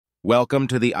Welcome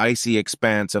to the icy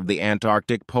expanse of the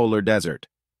Antarctic Polar Desert,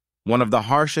 one of the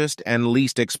harshest and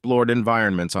least explored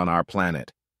environments on our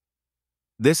planet.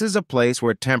 This is a place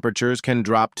where temperatures can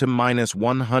drop to minus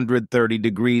 130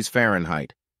 degrees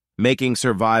Fahrenheit, making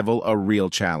survival a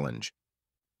real challenge.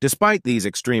 Despite these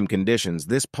extreme conditions,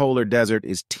 this polar desert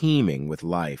is teeming with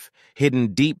life,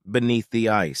 hidden deep beneath the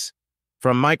ice.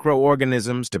 From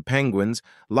microorganisms to penguins,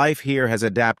 life here has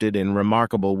adapted in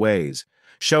remarkable ways,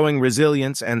 showing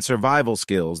resilience and survival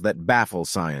skills that baffle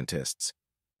scientists.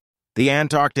 The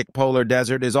Antarctic Polar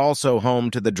Desert is also home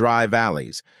to the dry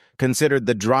valleys, considered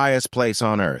the driest place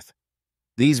on Earth.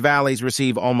 These valleys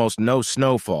receive almost no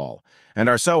snowfall and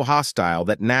are so hostile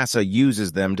that NASA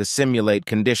uses them to simulate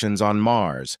conditions on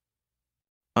Mars.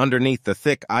 Underneath the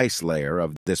thick ice layer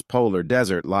of this polar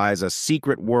desert lies a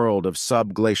secret world of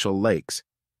subglacial lakes.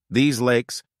 These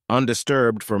lakes,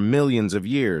 undisturbed for millions of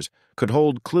years, could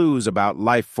hold clues about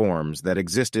life forms that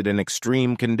existed in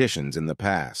extreme conditions in the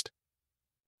past.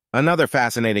 Another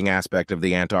fascinating aspect of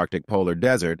the Antarctic Polar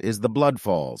Desert is the blood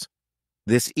falls.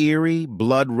 This eerie,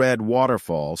 blood-red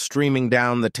waterfall streaming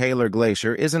down the Taylor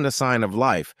Glacier isn't a sign of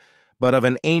life, but of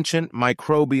an ancient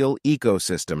microbial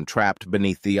ecosystem trapped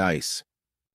beneath the ice.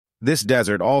 This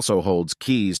desert also holds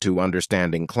keys to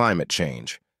understanding climate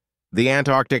change. The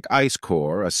Antarctic ice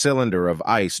core, a cylinder of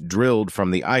ice drilled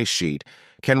from the ice sheet,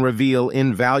 can reveal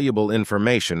invaluable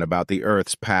information about the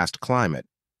Earth's past climate.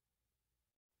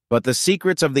 But the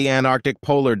secrets of the Antarctic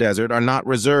Polar Desert are not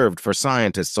reserved for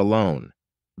scientists alone.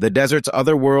 The desert's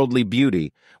otherworldly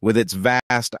beauty, with its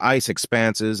vast ice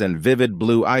expanses and vivid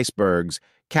blue icebergs,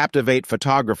 captivate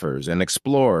photographers and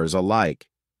explorers alike.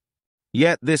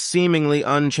 Yet this seemingly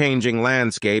unchanging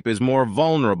landscape is more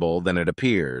vulnerable than it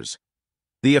appears.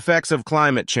 The effects of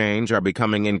climate change are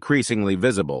becoming increasingly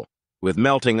visible, with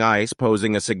melting ice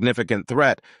posing a significant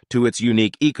threat to its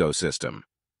unique ecosystem.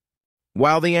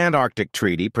 While the Antarctic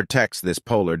Treaty protects this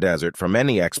polar desert from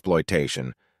any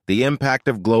exploitation, the impact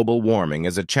of global warming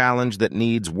is a challenge that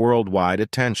needs worldwide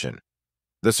attention.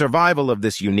 The survival of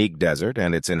this unique desert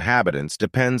and its inhabitants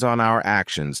depends on our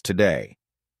actions today.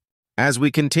 As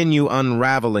we continue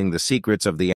unraveling the secrets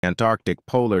of the Antarctic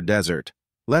Polar Desert,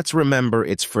 let's remember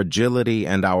its fragility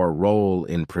and our role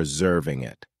in preserving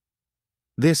it.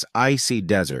 This icy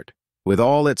desert, with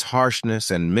all its harshness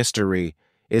and mystery,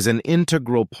 is an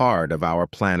integral part of our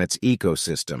planet's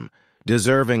ecosystem,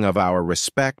 deserving of our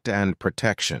respect and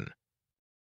protection.